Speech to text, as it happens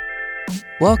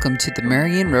Welcome to the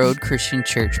Marion Road Christian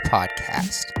Church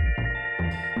podcast.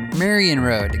 Marion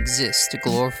Road exists to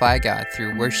glorify God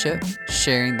through worship,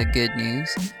 sharing the good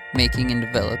news, making and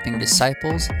developing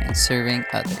disciples, and serving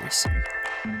others.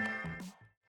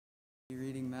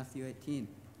 Reading Matthew 18.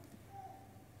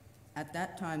 At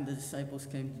that time the disciples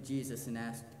came to Jesus and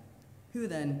asked, "Who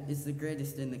then is the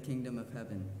greatest in the kingdom of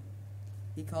heaven?"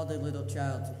 He called a little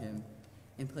child to him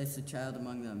and placed the child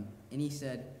among them. And he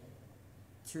said,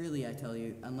 "Truly I tell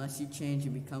you, unless you change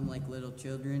and become like little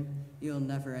children, you will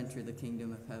never enter the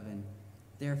kingdom of heaven.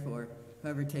 Therefore,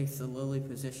 whoever takes the lowly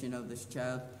position of this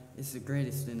child is the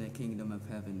greatest in the kingdom of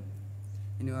heaven.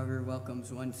 And whoever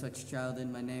welcomes one such child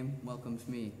in my name welcomes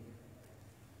me.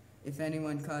 If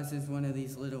anyone causes one of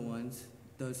these little ones,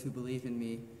 those who believe in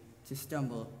me, to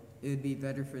stumble, it would be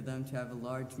better for them to have a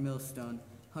large millstone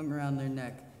hung around their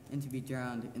neck and to be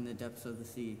drowned in the depths of the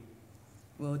sea.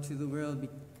 Woe to the world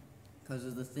because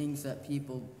of the things that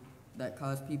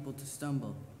cause people to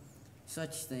stumble.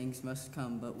 Such things must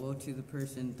come, but woe to the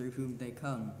person through whom they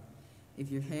come. If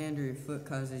your hand or your foot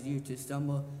causes you to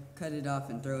stumble, cut it off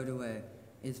and throw it away.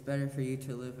 It is better for you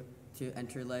to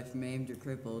enter life maimed or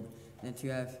crippled than to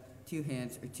have 2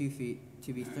 hands or 2 feet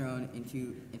to be thrown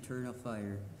into eternal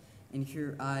fire. And if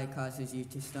your eye causes you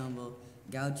to stumble,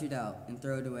 gouge it out and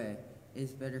throw it away. It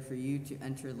is better for you to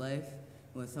enter life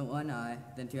with 1 eye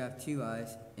than to have 2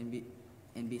 eyes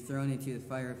and be thrown into the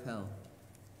fire of hell.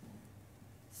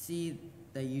 See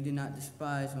that you do not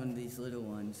despise one of these little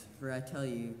ones, for I tell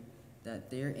you that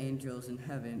their angels in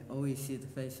heaven always see the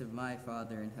face of my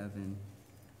Father in heaven.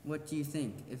 What do you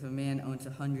think? If a man owns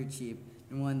 100 sheep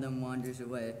and one of them wanders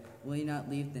away, will he not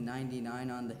leave the 99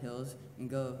 on the hills and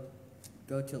go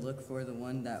to look for the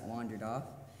one that wandered off?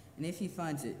 And if he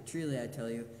finds it, truly I tell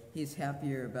you, he is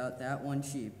happier about that 1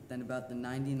 sheep than about the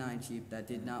 99 sheep that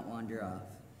did not wander off.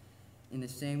 In the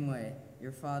same way,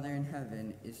 your Father in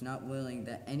heaven is not willing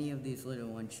that any of these little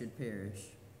ones should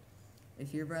perish.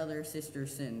 If your brother or sister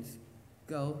sins,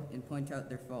 go and point out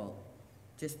their fault,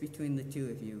 just between the 2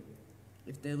 of you.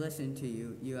 If they listen to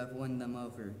you, you have won them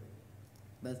over.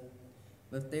 But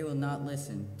if they will not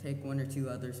listen, take 1 or 2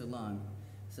 others along,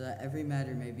 so that every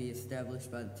matter may be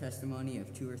established by the testimony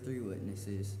of 2 or 3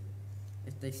 witnesses.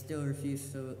 If they still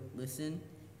refuse to listen,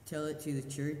 tell it to the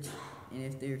church, and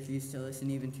if they refuse to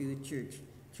listen even to the church,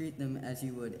 treat them as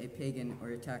you would a pagan or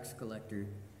a tax collector.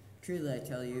 Truly I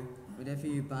tell you, whatever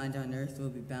you bind on earth will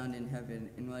be bound in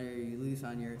heaven, and whatever you loose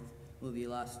on earth will be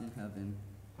lost in heaven.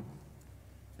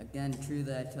 Again,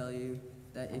 truly I tell you,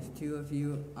 that if 2 of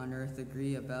you on earth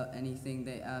agree about anything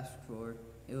they ask for,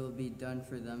 it will be done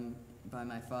for them by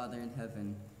my Father in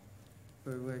heaven.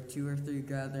 For where 2 or 3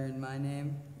 gather in my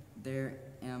name, there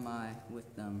am I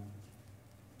with them."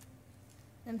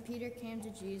 Then Peter came to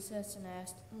Jesus and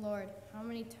asked, "Lord, how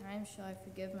many times shall I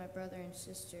forgive my brother and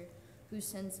sister who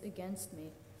sins against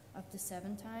me? Up to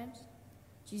 7 times?"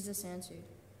 Jesus answered,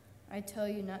 "I tell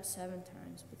you, not 7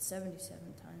 times, but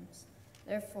 77 times.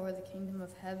 Therefore the kingdom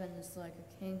of heaven is like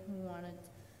a king who wanted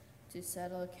to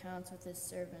settle accounts with his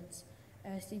servants.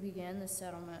 As he began the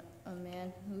settlement, a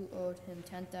man who owed him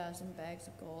 10,000 bags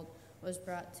of gold was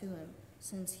brought to him.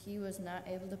 Since he was not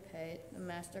able to pay, the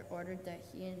master ordered that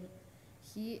he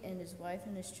and his wife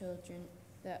and his children,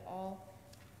 that all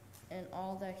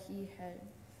that he had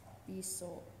be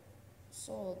sold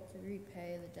to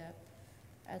repay the debt.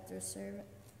 At this,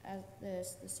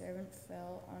 the servant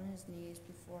fell on his knees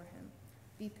before him.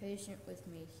 "Be patient with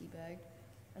me," he begged,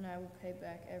 "and I will pay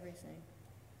back everything."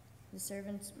 The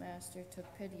servant's master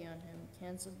took pity on him,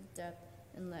 canceled the debt,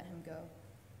 and let him go.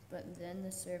 But then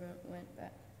the servant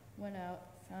went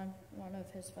out, found one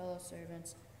of his fellow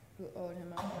servants who owed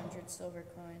him 100 silver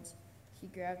coins. He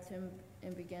grabbed him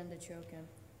and began to choke him.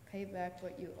 "Pay back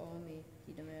what you owe me,"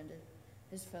 he demanded.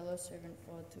 His fellow servant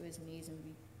fell to his knees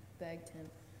and begged him,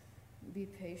 "Be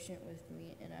patient with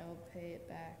me, and I will pay it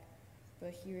back."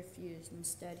 But he refused.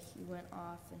 Instead, he went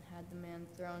off and had the man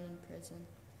thrown in prison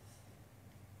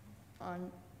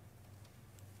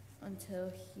until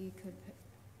he could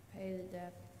pay the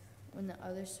debt. When the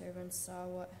other servants saw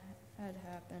what had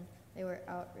happened, they were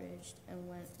outraged and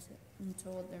went and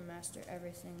told their master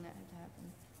everything that had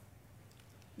happened.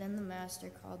 Then the master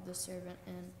called the servant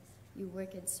in. "You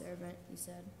wicked servant," he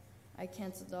said. "I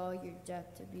canceled all your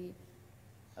debt to be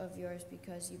of yours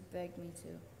because you begged me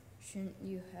to. Shouldn't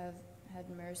you have had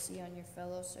mercy on your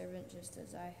fellow servant just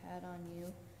as I had on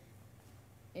you?"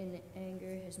 In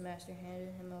anger, his master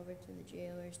handed him over to the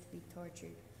jailers to be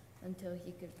tortured until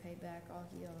he could pay back all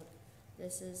he owed.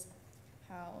 This is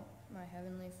how my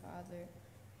heavenly Father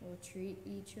will treat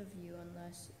each of you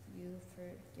unless you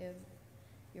forgive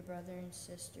your brother and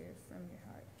sister from your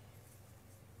heart.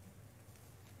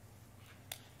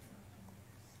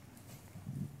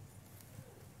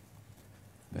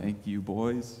 Thank you,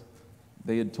 boys.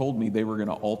 They had told me they were going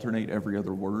to alternate every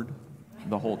other word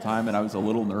the whole time, and I was a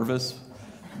little nervous,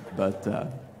 but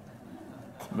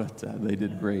they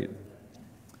did great.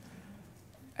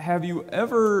 Have you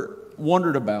ever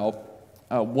wondered about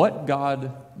what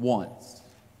God wants?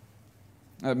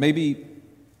 Maybe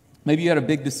you had a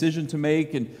big decision to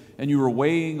make, and you were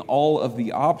weighing all of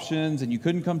the options, and you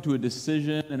couldn't come to a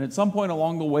decision, and at some point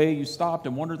along the way, you stopped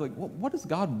and wondered, like, what does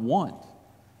God want?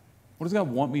 What does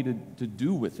God want me to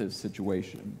do with this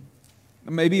situation?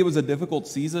 Maybe it was a difficult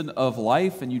season of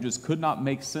life, and you just could not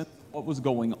make sense of what was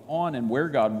going on and where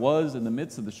God was in the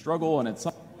midst of the struggle, and at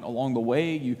some point along the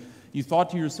way, you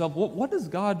thought to yourself, what does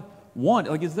God want?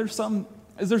 Like, is there some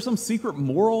secret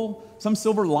moral, some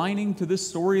silver lining to this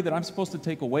story that I'm supposed to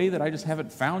take away that I just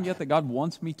haven't found yet that God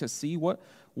wants me to see? What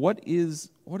is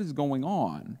going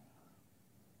on?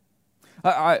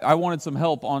 I wanted some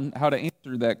help on how to answer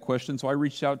that question, so I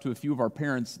reached out to a few of our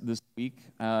parents this week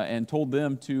and told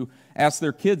them to ask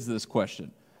their kids this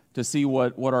question to see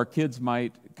what our kids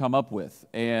might come up with.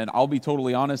 And I'll be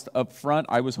totally honest, up front,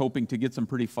 I was hoping to get some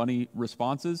pretty funny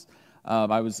responses.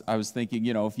 I was thinking,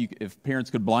 if parents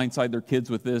could blindside their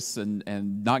kids with this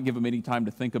and not give them any time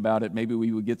to think about it, maybe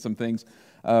we would get some things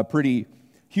pretty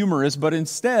humorous. But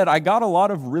instead, I got a lot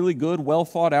of really good, well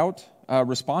thought out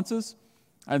responses.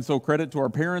 And so credit to our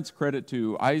parents, credit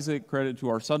to Isaac, credit to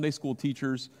our Sunday school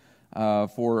teachers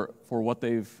for what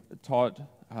they've taught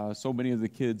so many of the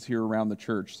kids here around the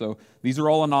church. So these are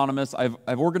all anonymous. I've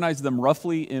organized them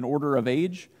roughly in order of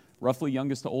age, roughly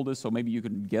youngest to oldest, so maybe you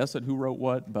can guess at who wrote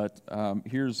what, but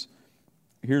here's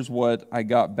what I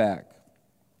got back.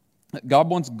 God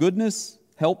wants goodness,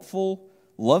 helpful,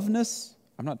 loveness.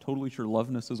 I'm not totally sure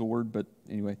loveness is a word, but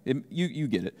anyway, you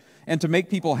get it. And to make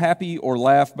people happy or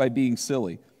laugh by being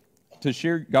silly.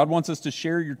 God wants us to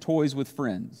share your toys with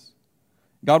friends.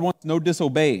 God wants no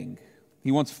disobeying.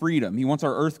 He wants freedom. He wants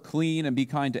our earth clean and be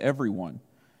kind to everyone.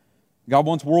 God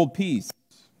wants world peace.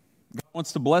 God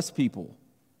wants to bless people.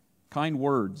 Kind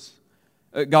words.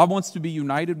 God wants to be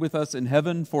united with us in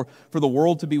heaven, for the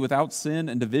world to be without sin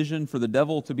and division, for the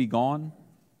devil to be gone.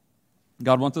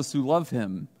 God wants us to love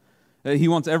Him. He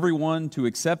wants everyone to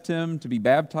accept Him, to be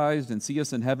baptized and see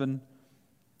us in heaven.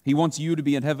 He wants you to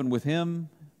be in heaven with Him.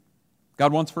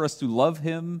 God wants for us to love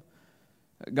Him.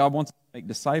 God wants us to make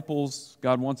disciples.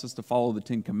 God wants us to follow the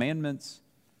Ten Commandments.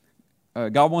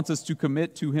 God wants us to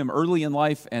commit to Him early in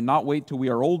life and not wait till we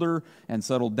are older and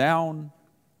settled down.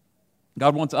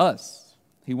 God wants us.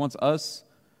 He wants us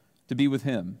to be with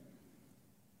Him.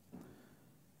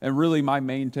 And really, my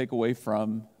main takeaway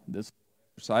from this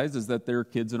exercise is that there are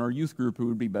kids in our youth group who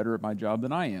would be better at my job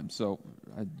than I am. So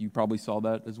you probably saw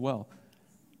that as well.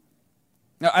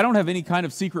 Now, I don't have any kind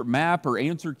of secret map or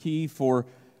answer key for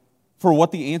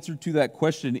what the answer to that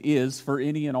question is for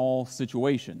any and all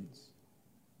situations.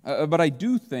 But I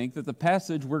do think that the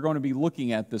passage we're going to be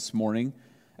looking at this morning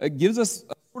gives us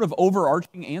a sort of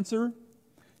overarching answer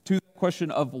to the question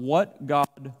of what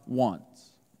God wants.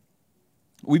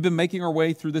 We've been making our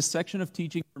way through this section of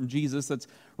teaching from Jesus that's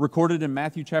recorded in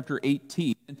Matthew chapter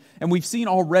 18. And we've seen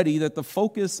already that the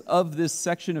focus of this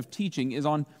section of teaching is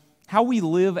on how we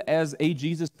live as a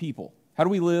Jesus people. How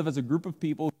do we live as a group of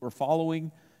people who are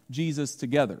following Jesus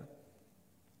together?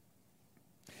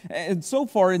 And so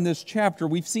far in this chapter,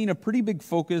 we've seen a pretty big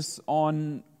focus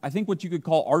on, I think, what you could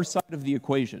call our side of the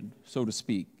equation, so to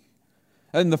speak.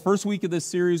 In the first week of this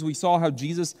series, we saw how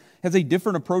Jesus has a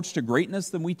different approach to greatness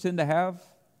than we tend to have.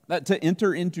 That to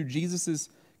enter into Jesus'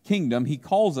 kingdom, He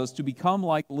calls us to become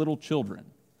like little children,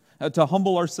 to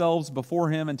humble ourselves before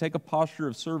Him and take a posture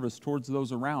of service towards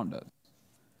those around us.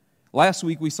 Last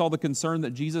week, we saw the concern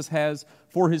that Jesus has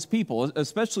for His people,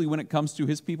 especially when it comes to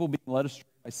His people being led astray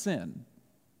by sin.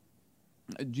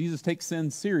 Jesus takes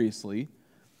sin seriously,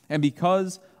 and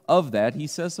because of that, He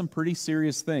says some pretty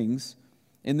serious things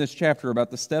in this chapter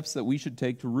about the steps that we should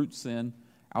take to root sin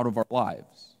out of our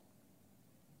lives.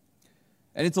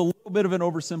 And it's a little bit of an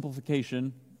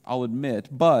oversimplification, I'll admit,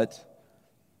 but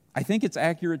I think it's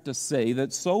accurate to say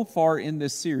that so far in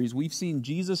this series, we've seen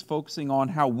Jesus focusing on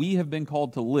how we have been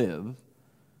called to live,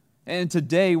 and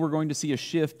today we're going to see a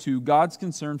shift to God's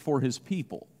concern for His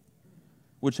people,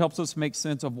 which helps us make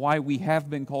sense of why we have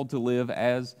been called to live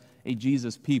as a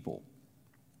Jesus people.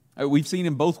 We've seen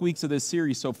in both weeks of this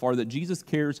series so far that Jesus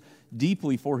cares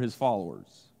deeply for His followers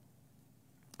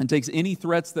and takes any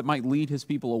threats that might lead His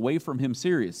people away from Him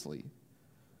seriously.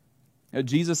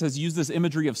 Jesus has used this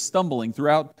imagery of stumbling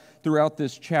throughout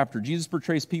this chapter. Jesus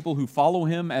portrays people who follow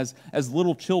Him as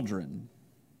little children.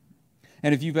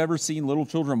 And if you've ever seen little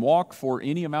children walk for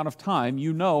any amount of time,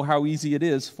 you know how easy it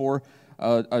is for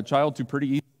a child to pretty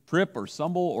easily trip or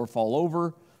stumble or fall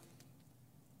over.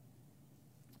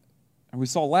 And we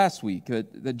saw last week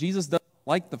that Jesus doesn't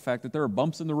like the fact that there are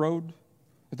bumps in the road,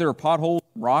 that there are potholes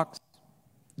and rocks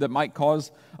that might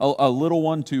cause a little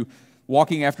one to,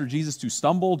 walking after Jesus, to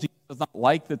stumble. Jesus does not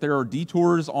like that there are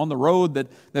detours on the road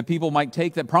that people might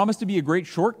take that promise to be a great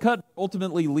shortcut,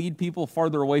 ultimately lead people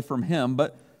farther away from him.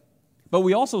 But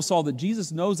we also saw that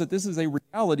Jesus knows that this is a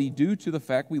reality due to the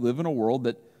fact we live in a world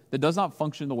that does not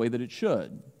function the way that it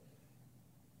should.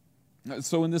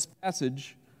 So in this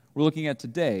passage we're looking at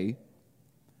today,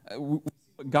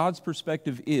 what God's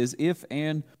perspective is if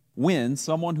and when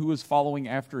someone who is following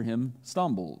after him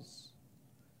stumbles.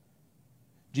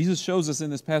 Jesus shows us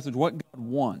in this passage what God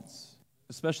wants,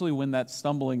 especially when that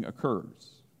stumbling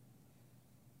occurs.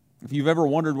 If you've ever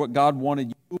wondered what God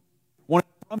wanted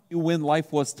from you when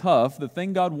life was tough, the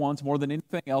thing God wants more than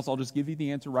anything else, I'll just give you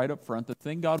the answer right up front, the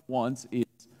thing God wants is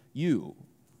you.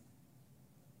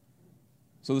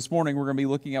 So this morning we're going to be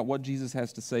looking at what Jesus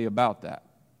has to say about that.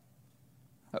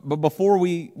 But before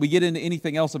we get into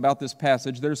anything else about this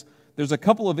passage, there's a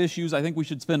couple of issues I think we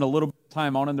should spend a little bit of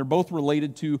time on, and they're both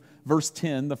related to verse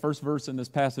 10, the first verse in this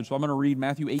passage. So I'm going to read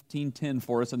Matthew 18:10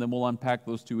 for us, and then we'll unpack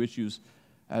those two issues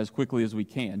as quickly as we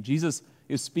can. Jesus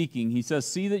is speaking. He says,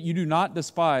 "See that you do not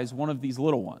despise one of these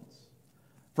little ones.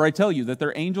 For I tell you that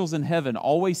their angels in heaven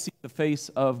always see the face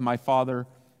of my Father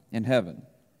in heaven."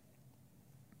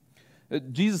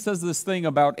 Jesus says this thing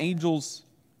about angels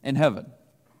in heaven.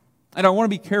 And I want to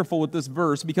be careful with this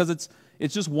verse because it's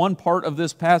just one part of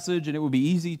this passage, and it would be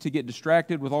easy to get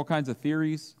distracted with all kinds of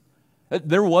theories.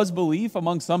 There was belief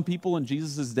among some people in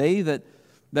Jesus' day that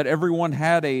everyone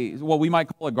had what we might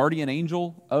call a guardian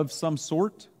angel of some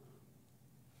sort.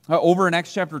 Over in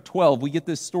Acts chapter 12, we get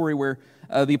this story where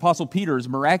the Apostle Peter is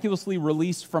miraculously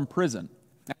released from prison.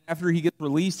 After he gets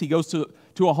released, he goes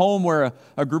to a home where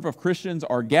a group of Christians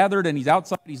are gathered, and he's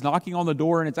outside, he's knocking on the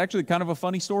door, and it's actually kind of a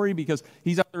funny story because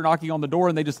he's out there knocking on the door,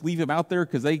 and they just leave him out there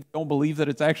because they don't believe that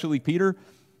it's actually Peter.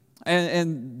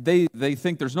 And they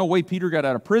think there's no way Peter got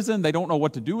out of prison. They don't know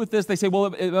what to do with this. They say,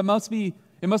 well, it must be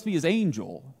his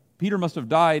angel. Peter must have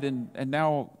died, and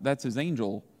now that's his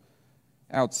angel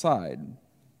outside.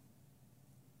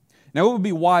 Now, it would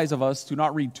be wise of us to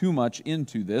not read too much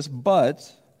into this,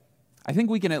 but I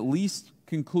think we can at least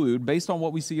conclude, based on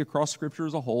what we see across Scripture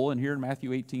as a whole, and here in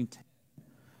Matthew 18:10,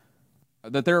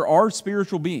 that there are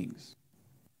spiritual beings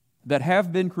that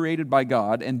have been created by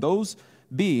God, and those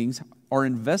beings are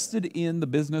invested in the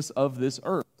business of this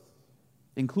earth,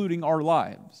 including our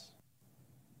lives.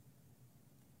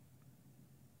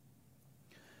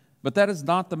 But that is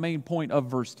not the main point of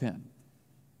verse 10.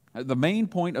 The main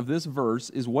point of this verse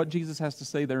is what Jesus has to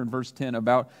say there in verse 10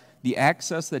 about the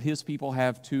access that his people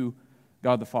have to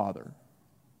God the Father.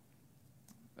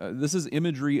 This is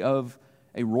imagery of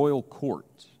a royal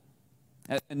court.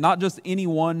 And not just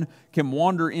anyone can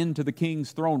wander into the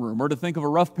king's throne room. Or to think of a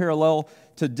rough parallel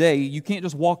today, you can't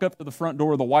just walk up to the front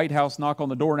door of the White House, knock on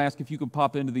the door, and ask if you can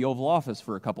pop into the Oval Office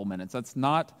for a couple minutes. That's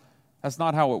not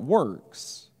how it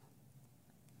works.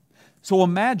 So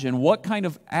imagine what kind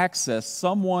of access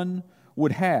someone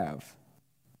would have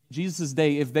in Jesus'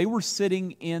 day if they were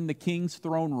sitting in the king's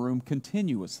throne room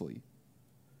continuously.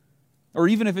 Or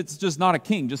even if it's just not a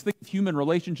king, just think of human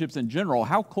relationships in general.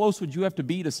 How close would you have to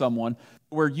be to someone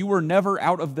where you were never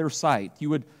out of their sight? You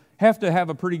would have to have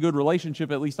a pretty good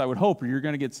relationship, at least I would hope, or you're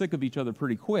going to get sick of each other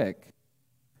pretty quick.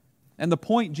 And the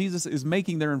point Jesus is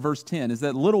making there in verse 10 is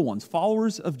that little ones,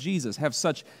 followers of Jesus, have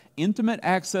such intimate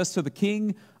access to the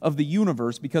King of the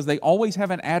universe because they always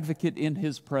have an advocate in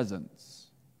his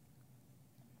presence.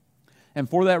 And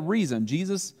for that reason,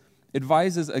 Jesus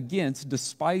advises against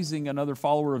despising another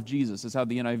follower of Jesus, is how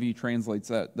the NIV translates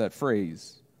that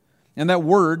phrase. And that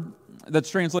word that's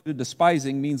translated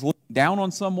despising means looking down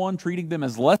on someone, treating them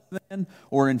as less than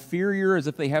or inferior, as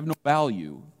if they have no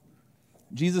value.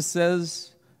 Jesus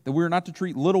says that we're not to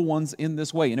treat little ones in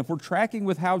this way. And if we're tracking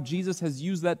with how Jesus has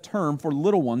used that term for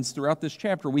little ones throughout this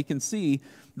chapter, we can see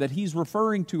that he's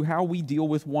referring to how we deal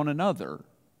with one another.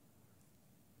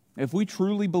 If we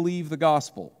truly believe the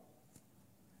gospel,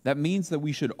 that means that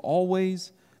we should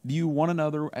always view one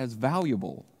another as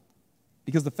valuable.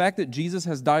 Because the fact that Jesus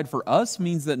has died for us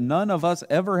means that none of us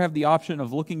ever have the option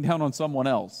of looking down on someone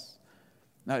else.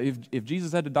 Now, if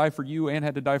Jesus had to die for you and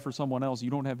had to die for someone else, you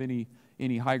don't have any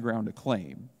high ground to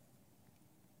claim.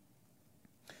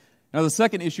 Now, the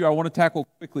second issue I want to tackle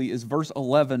quickly is verse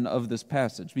 11 of this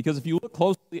passage. Because if you look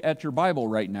closely at your Bible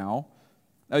right now,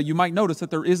 you might notice that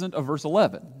there isn't a verse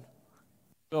 11.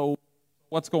 So,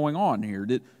 what's going on here?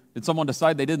 Did someone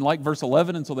decide they didn't like verse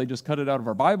 11 and so they just cut it out of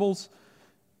our Bibles?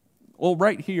 Well,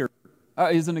 right here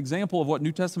is an example of what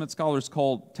New Testament scholars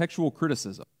call textual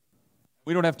criticism.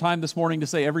 We don't have time this morning to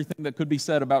say everything that could be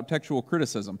said about textual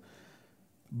criticism,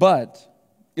 but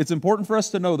it's important for us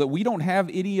to know that we don't have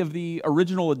any of the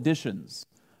original editions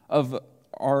of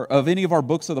any of our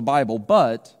books of the Bible,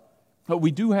 but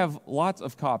we do have lots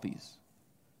of copies.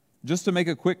 Just to make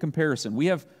a quick comparison, we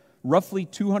have roughly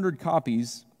 200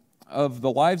 copies of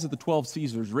the Lives of the 12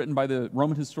 Caesars written by the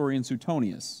Roman historian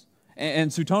Suetonius.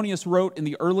 And Suetonius wrote in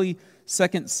the early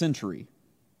 2nd century.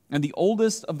 And the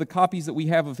oldest of the copies that we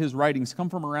have of his writings come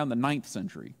from around the 9th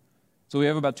century. So we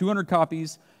have about 200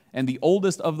 copies, and the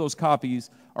oldest of those copies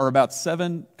are about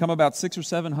 600 or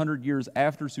 700 years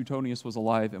after Suetonius was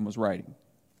alive and was writing.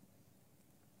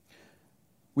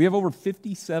 We have over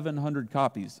 5,700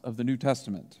 copies of the New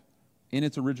Testament in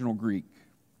its original Greek.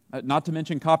 Not to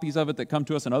mention copies of it that come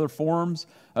to us in other forms,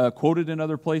 quoted in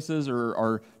other places, or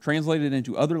are translated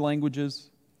into other languages.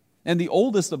 And the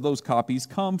oldest of those copies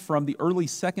come from the early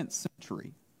 2nd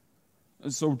century.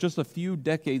 So just a few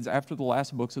decades after the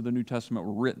last books of the New Testament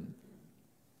were written.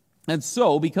 And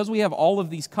so, because we have all of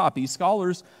these copies,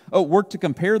 scholars work to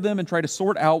compare them and try to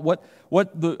sort out what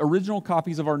the original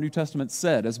copies of our New Testament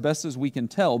said as best as we can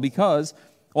tell, because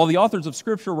while the authors of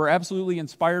Scripture were absolutely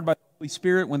inspired by the Holy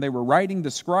Spirit when they were writing, the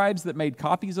scribes that made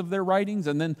copies of their writings,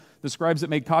 and then the scribes that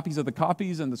made copies of the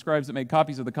copies, and the scribes that made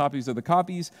copies of the copies of the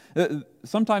copies,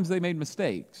 sometimes they made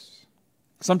mistakes.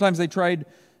 Sometimes they tried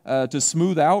to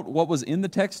smooth out what was in the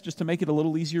text just to make it a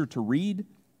little easier to read.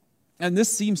 And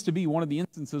this seems to be one of the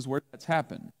instances where that's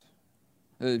happened.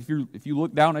 If you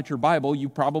look down at your Bible, you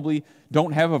probably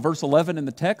don't have a verse 11 in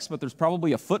the text, but there's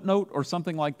probably a footnote or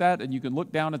something like that, and you can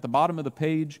look down at the bottom of the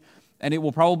page, and it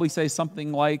will probably say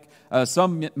something like,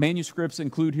 some manuscripts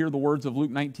include here the words of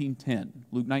Luke 19:10.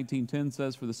 Luke 19:10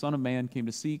 says, "For the Son of Man came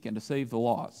to seek and to save the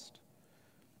lost."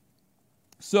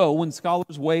 So when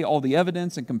scholars weigh all the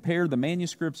evidence and compare the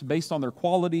manuscripts based on their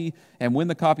quality and when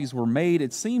the copies were made,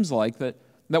 it seems like that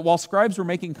while scribes were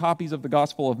making copies of the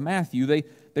Gospel of Matthew,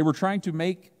 they were trying to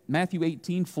make Matthew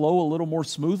 18 flow a little more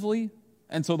smoothly.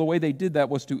 And so the way they did that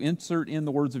was to insert in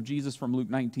the words of Jesus from Luke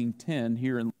 19:10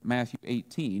 here in Matthew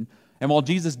 18. And while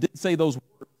Jesus did say those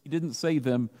words, he didn't say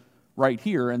them right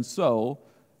here. And so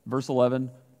verse 11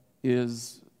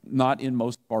 is not in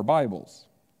most of our Bibles.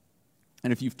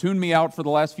 And if you've tuned me out for the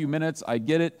last few minutes, I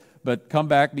get it, but come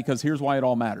back, because here's why it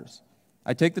all matters.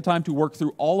 I take the time to work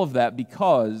through all of that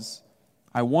because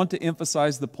I want to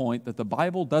emphasize the point that the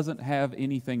Bible doesn't have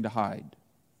anything to hide.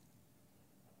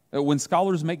 When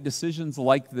scholars make decisions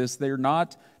like this, they're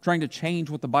not trying to change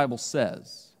what the Bible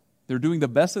says. They're doing the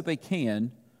best that they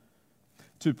can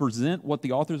to present what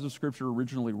the authors of Scripture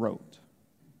originally wrote.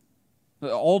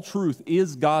 All truth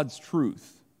is God's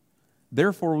truth.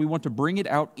 Therefore, we want to bring it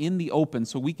out in the open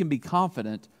so we can be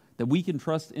confident that we can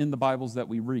trust in the Bibles that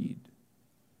we read.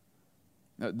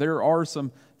 There are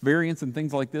some variants and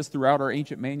things like this throughout our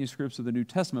ancient manuscripts of the New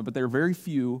Testament, but they're very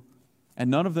few,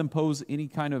 and none of them pose any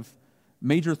kind of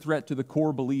major threat to the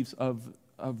core beliefs of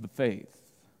the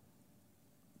faith.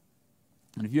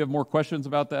 And if you have more questions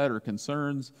about that or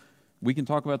concerns, we can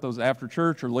talk about those after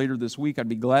church or later this week. I'd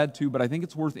be glad to, but I think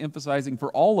it's worth emphasizing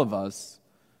for all of us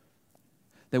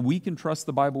that we can trust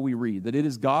the Bible we read, that it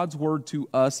is God's word to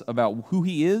us about who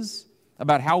He is,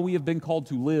 about how we have been called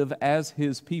to live as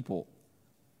His people.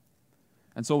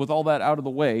 And so with all that out of the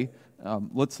way,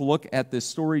 let's look at this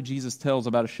story Jesus tells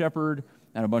about a shepherd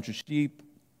and a bunch of sheep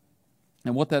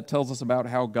and what that tells us about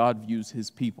how God views His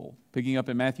people. Picking up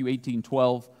in Matthew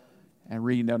 18:12 and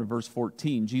reading down to verse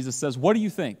 14, Jesus says, "What do you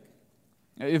think?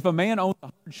 If a man owns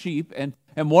 100 sheep and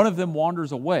one of them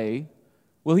wanders away,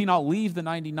 will he not leave the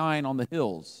 99 on the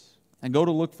hills and go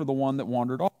to look for the one that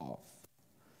wandered off?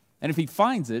 And if he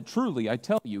finds it, truly, I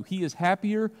tell you, he is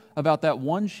happier about that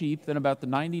one sheep than about the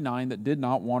 99 that did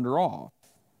not wander off.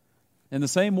 In the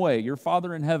same way, your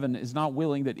Father in heaven is not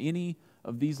willing that any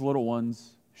of these little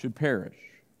ones should perish."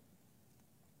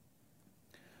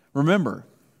 Remember,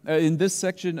 in this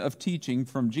section of teaching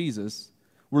from Jesus,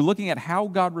 we're looking at how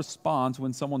God responds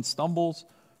when someone stumbles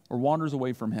or wanders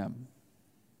away from Him.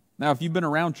 Now, if you've been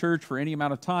around church for any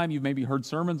amount of time, you've maybe heard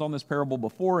sermons on this parable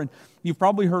before, and you've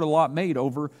probably heard a lot made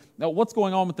over what's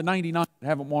going on with the 99 that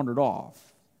haven't wandered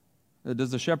off.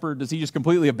 Does the shepherd, does he just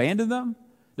completely abandon them?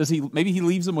 Maybe he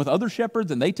leaves them with other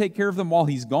shepherds and they take care of them while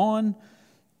he's gone?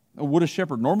 Would a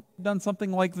shepherd normally have done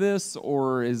something like this?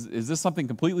 Or is this something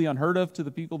completely unheard of to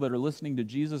the people that are listening to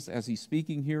Jesus as He's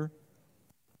speaking here?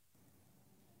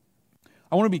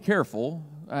 I want to be careful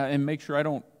and make sure I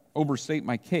don't overstate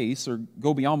my case or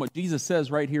go beyond what Jesus says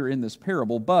right here in this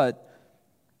parable, but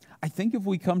I think if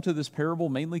we come to this parable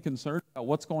mainly concerned about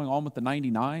what's going on with the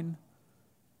 99,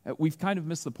 we've kind of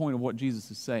missed the point of what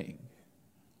Jesus is saying.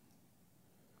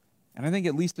 And I think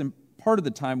at least in part of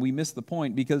the time we miss the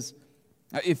point, because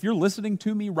if you're listening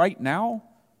to me right now,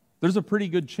 there's a pretty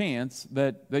good chance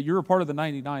that you're a part of the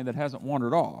 99 that hasn't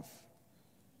wandered off.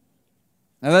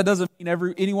 Now, that doesn't mean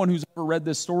anyone who's ever read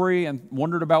this story and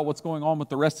wondered about what's going on with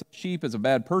the rest of the sheep is a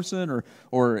bad person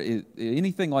or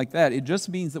anything like that. It just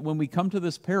means that when we come to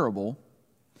this parable,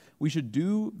 we should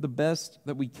do the best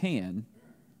that we can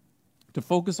to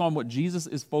focus on what Jesus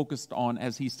is focused on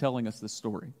as he's telling us this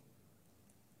story.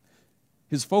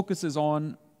 His focus is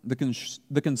on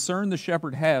the concern the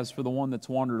shepherd has for the one that's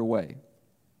wandered away.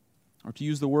 Or to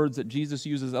use the words that Jesus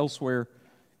uses elsewhere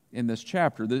in this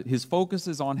chapter, his focus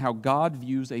is on how God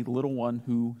views a little one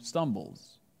who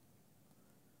stumbles.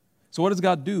 So what does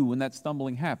God do when that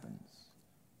stumbling happens?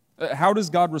 How does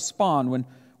God respond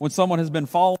when someone has been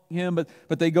following him,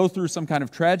 but they go through some kind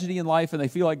of tragedy in life and they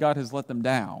feel like God has let them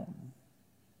down?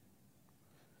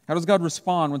 How does God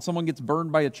respond when someone gets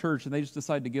burned by a church and they just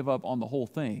decide to give up on the whole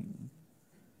thing?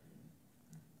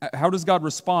 How does God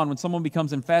respond when someone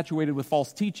becomes infatuated with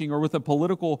false teaching or with a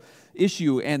political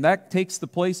issue and that takes the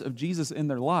place of Jesus in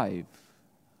their life?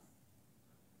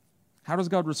 How does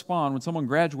God respond when someone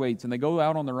graduates and they go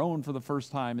out on their own for the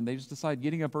first time and they just decide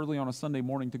getting up early on a Sunday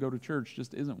morning to go to church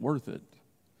just isn't worth it?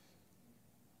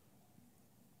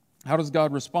 How does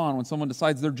God respond when someone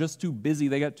decides they're just too busy,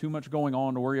 they got too much going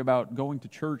on to worry about going to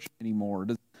church anymore?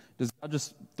 Does God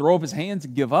just throw up his hands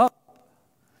and give up?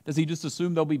 Does he just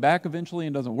assume they'll be back eventually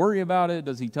and doesn't worry about it?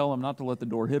 Does he tell them not to let the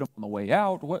door hit them on the way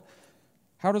out?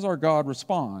 How does our God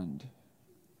respond?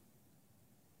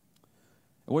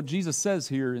 What Jesus says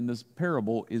here in this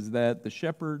parable is that the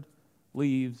shepherd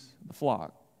leaves the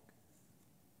flock.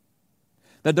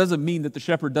 That doesn't mean that the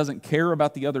shepherd doesn't care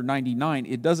about the other 99.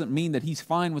 It doesn't mean that he's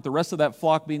fine with the rest of that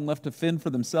flock being left to fend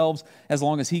for themselves as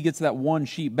long as he gets that one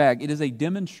sheep back. It is a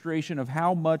demonstration of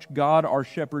how much God, our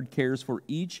shepherd, cares for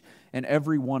each and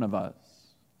every one of us.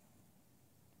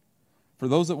 For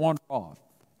those that wander off,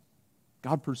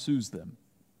 God pursues them.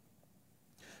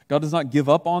 God does not give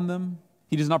up on them.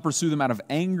 He does not pursue them out of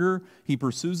anger. He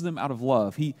pursues them out of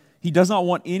love. He does not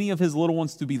want any of his little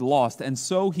ones to be lost, and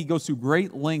so he goes to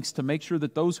great lengths to make sure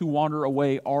that those who wander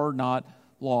away are not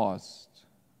lost.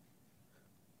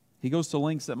 He goes to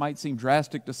lengths that might seem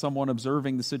drastic to someone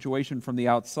observing the situation from the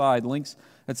outside, lengths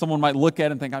that someone might look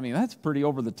at and think, that's pretty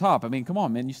over the top. Come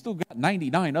on, man, you still got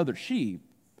 99 other sheep.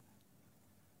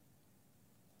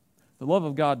 The love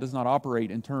of God does not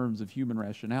operate in terms of human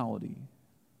rationality.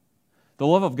 The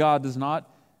love of God does not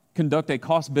conduct a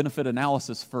cost-benefit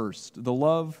analysis first. The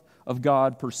love of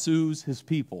God pursues his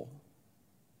people,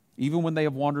 even when they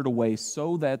have wandered away,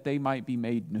 so that they might be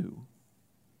made new.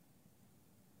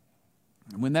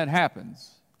 And when that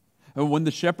happens, and when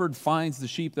the shepherd finds the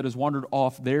sheep that has wandered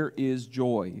off, there is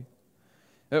joy.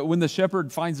 When the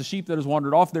shepherd finds the sheep that has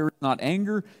wandered off, there is not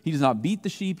anger. He does not beat the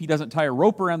sheep. He doesn't tie a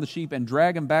rope around the sheep and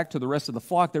drag him back to the rest of the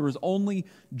flock. There is only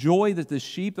joy that the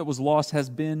sheep that was lost has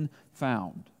been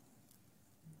found.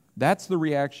 That's the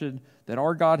reaction that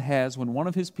our God has when one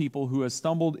of his people who has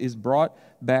stumbled is brought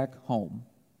back home.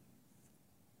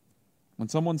 When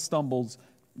someone stumbles,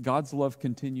 God's love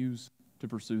continues to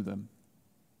pursue them.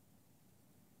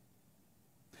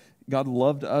 God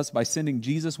loved us by sending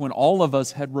Jesus when all of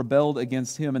us had rebelled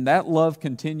against him, and that love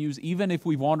continues even if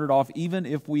we've wandered off, even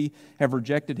if we have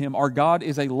rejected him. Our God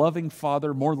is a loving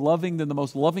Father, more loving than the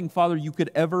most loving Father you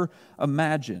could ever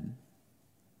imagine.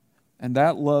 And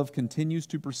that love continues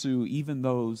to pursue even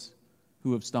those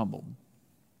who have stumbled.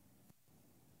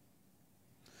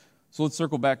 So let's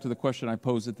circle back to the question I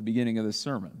posed at the beginning of this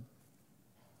sermon.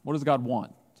 What does God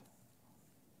want?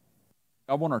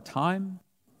 God want our time?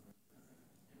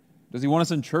 Does he want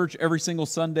us in church every single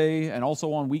Sunday and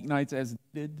also on weeknights as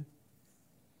needed?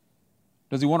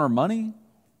 Does he want our money?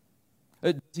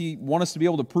 Does he want us to be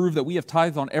able to prove that we have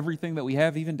tithed on everything that we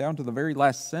have, even down to the very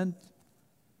last cent?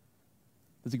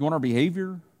 Does he want our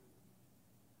behavior?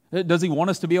 Does he want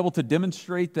us to be able to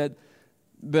demonstrate that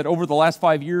over the last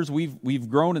 5 years we've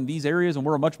grown in these areas and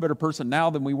we're a much better person now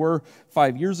than we were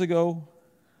 5 years ago?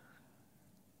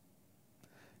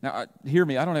 Now, hear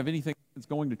me, I don't have anything against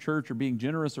going to church or being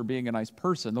generous or being a nice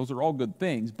person. Those are all good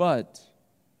things, but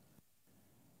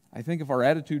I think if our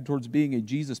attitude towards being a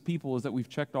Jesus people is that we've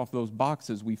checked off those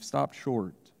boxes, we've stopped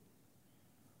short.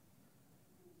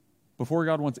 Before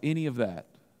God wants any of that,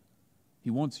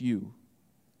 he wants you.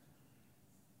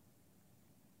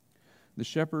 The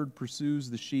shepherd pursues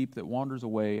the sheep that wanders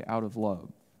away out of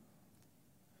love.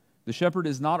 The shepherd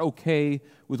is not okay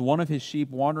with one of his sheep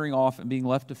wandering off and being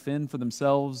left to fend for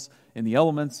themselves in the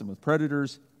elements and with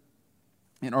predators.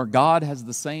 And our God has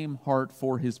the same heart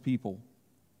for his people.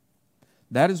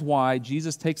 That is why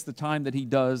Jesus takes the time that he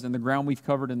does in the ground we've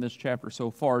covered in this chapter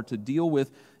so far to deal with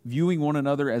viewing one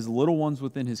another as little ones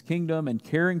within his kingdom and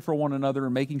caring for one another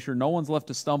and making sure no one's left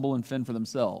to stumble and fend for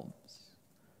themselves.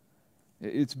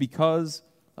 It's because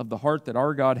of the heart that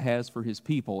our God has for his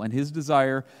people and his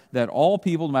desire that all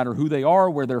people, no matter who they are,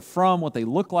 where they're from, what they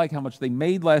look like, how much they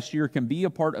made last year, can be a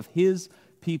part of his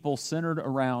people centered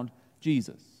around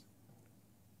Jesus.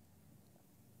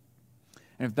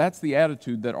 And if that's the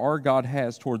attitude that our God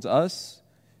has towards us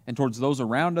and towards those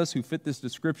around us who fit this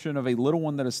description of a little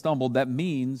one that has stumbled, that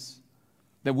means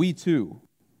that we too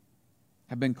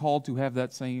have been called to have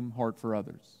that same heart for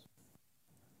others.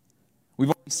 We've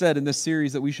already said in this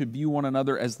series that we should view one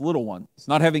another as little ones,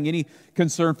 not having any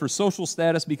concern for social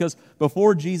status, because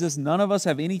before Jesus, none of us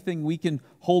have anything we can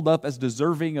hold up as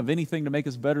deserving of anything to make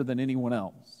us better than anyone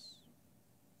else.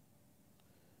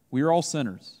 We are all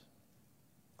sinners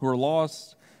who are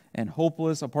lost and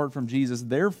hopeless apart from Jesus.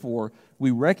 Therefore, we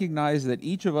recognize that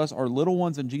each of us are little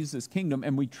ones in Jesus' kingdom,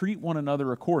 and we treat one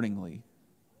another accordingly.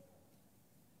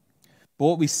 But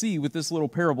what we see with this little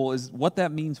parable is what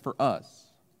that means for us.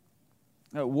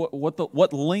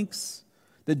 What lengths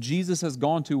that Jesus has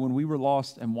gone to when we were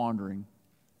lost and wandering.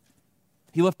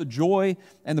 He left the joy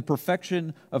and the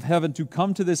perfection of heaven to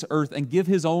come to this earth and give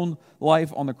his own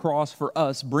life on the cross for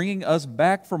us, bringing us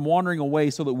back from wandering away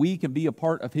so that we can be a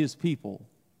part of his people.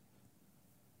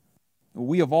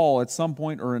 We have all, at some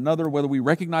point or another, whether we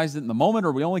recognized it in the moment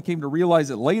or we only came to realize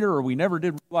it later or we never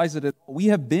did realize it at all, we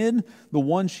have been the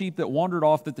one sheep that wandered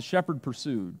off that the shepherd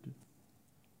pursued.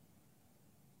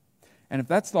 And if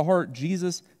that's the heart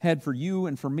Jesus had for you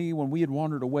and for me when we had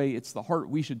wandered away, it's the heart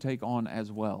we should take on as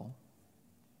well.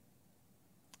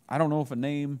 I don't know if a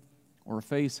name or a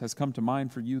face has come to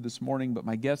mind for you this morning, but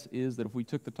my guess is that if we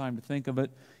took the time to think of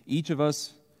it, each of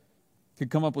us could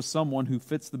come up with someone who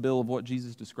fits the bill of what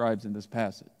Jesus describes in this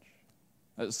passage.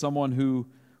 Someone who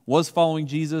was following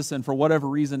Jesus and for whatever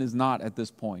reason is not at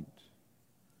this point.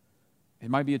 It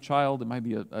might be a child, it might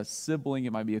be a sibling,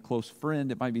 it might be a close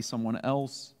friend, it might be someone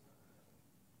else.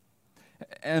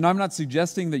 And I'm not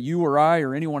suggesting that you or I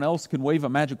or anyone else can wave a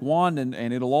magic wand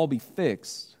and it'll all be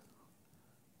fixed.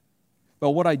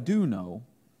 But what I do know,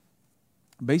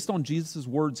 based on Jesus'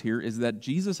 words here, is that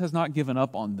Jesus has not given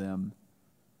up on them,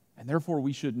 and therefore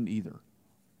we shouldn't either.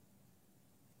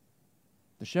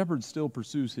 The shepherd still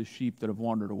pursues his sheep that have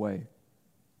wandered away.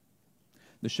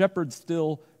 The shepherd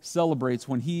still celebrates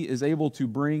when he is able to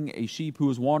bring a sheep who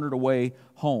has wandered away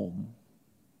home.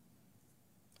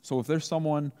 So if there's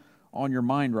someone on your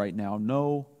mind right now,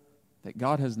 know that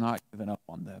God has not given up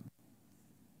on them.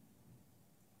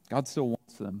 God still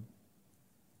wants them.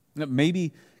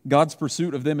 Maybe God's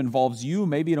pursuit of them involves you,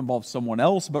 maybe it involves someone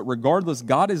else, but regardless,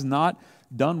 God is not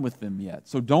done with them yet.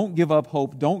 So don't give up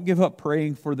hope, don't give up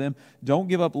praying for them, don't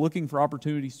give up looking for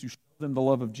opportunities to show them the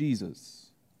love of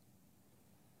Jesus.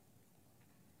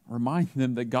 Remind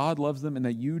them that God loves them and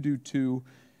that you do too,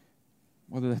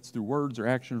 whether that's through words or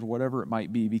actions or whatever it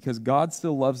might be, because God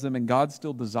still loves them and God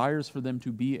still desires for them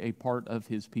to be a part of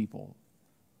his people.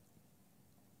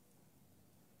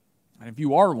 And if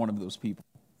you are one of those people,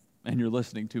 and you're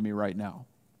listening to me right now,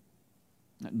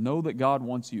 know that God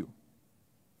wants you.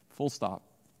 Full stop.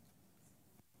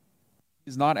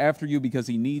 He's not after you because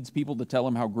he needs people to tell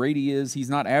him how great he is. He's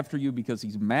not after you because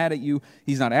he's mad at you.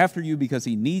 He's not after you because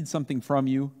he needs something from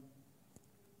you.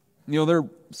 You know, there are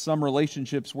some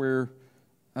relationships where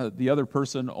the other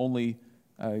person only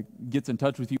gets in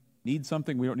touch with you, needs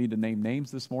something. We don't need to name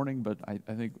names this morning, but I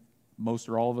think most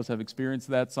or all of us have experienced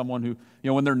that. Someone who,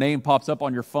 when their name pops up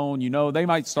on your phone, they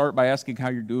might start by asking how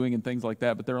you're doing and things like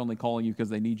that, but they're only calling you because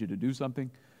they need you to do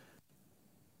something.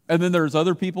 And then there's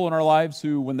other people in our lives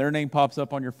who, when their name pops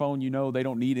up on your phone, they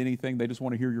don't need anything. They just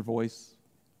want to hear your voice.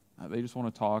 They just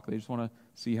want to talk. They just want to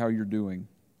see how you're doing.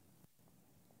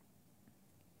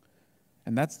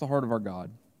 And that's the heart of our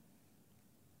God.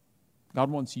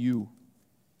 God wants you.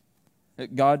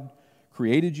 God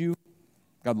created you.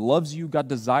 God loves you. God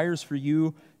desires for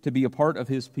you to be a part of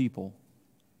his people.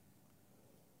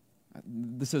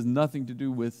 This has nothing to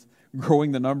do with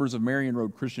growing the numbers of Marion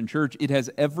Road Christian Church. It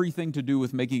has everything to do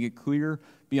with making it clear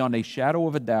beyond a shadow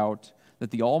of a doubt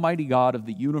that the Almighty God of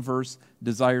the universe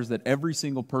desires that every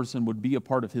single person would be a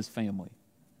part of his family.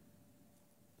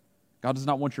 God does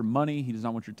not want your money. He does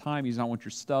not want your time. He does not want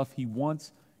your stuff. He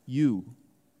wants you.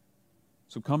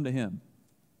 So come to him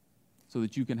so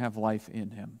that you can have life in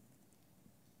him.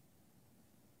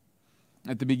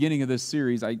 At the beginning of this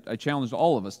series, I challenged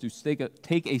all of us to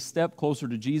take a step closer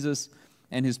to Jesus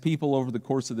and his people over the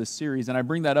course of this series. And I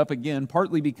bring that up again,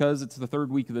 partly because it's the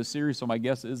third week of this series, so my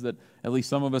guess is that at least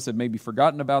some of us have maybe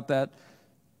forgotten about that,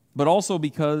 but also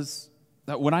because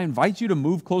that when I invite you to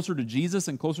move closer to Jesus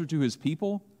and closer to his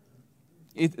people,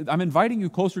 I'm inviting you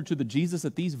closer to the Jesus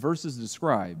that these verses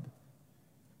describe.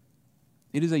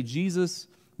 It is a Jesus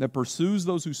that pursues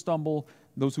those who stumble,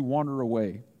 those who wander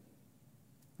away.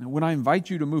 And when I invite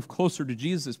you to move closer to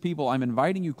Jesus' people, I'm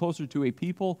inviting you closer to a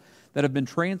people that have been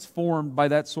transformed by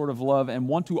that sort of love and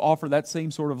want to offer that same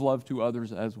sort of love to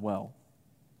others as well.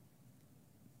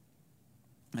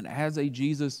 And as a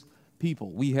Jesus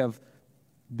people, we have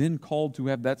been called to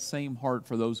have that same heart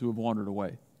for those who have wandered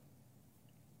away.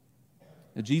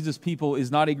 The Jesus people is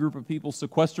not a group of people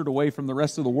sequestered away from the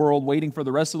rest of the world, waiting for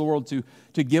the rest of the world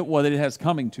to get what it has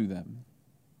coming to them.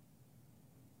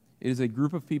 It is a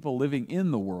group of people living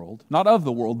in the world, not of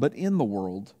the world, but in the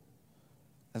world,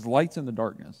 as lights in the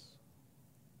darkness,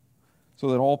 so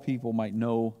that all people might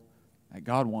know that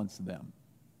God wants them.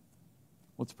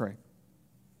 Let's pray.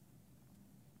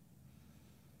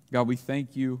 God, we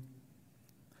thank you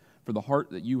for the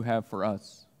heart that you have for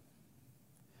us.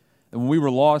 And when we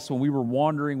were lost, when we were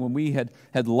wandering, when we had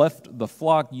left the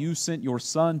flock, you sent your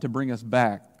Son to bring us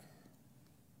back.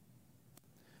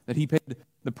 That he paid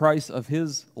the price of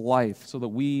his life so that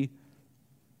we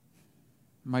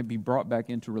might be brought back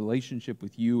into relationship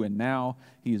with you. And now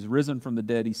he is risen from the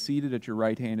dead. He's seated at your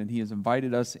right hand, and he has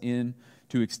invited us in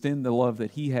to extend the love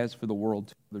that he has for the world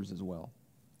to others as well.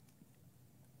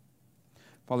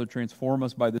 Father, transform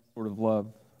us by this sort of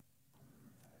love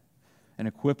and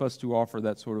equip us to offer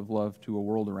that sort of love to a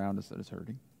world around us that is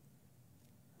hurting.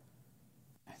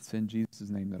 It's in Jesus'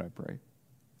 name that I pray.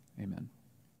 Amen.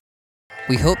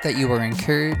 We hope that you were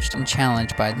encouraged and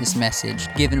challenged by this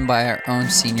message given by our own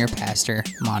senior pastor,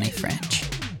 Monty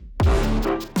French.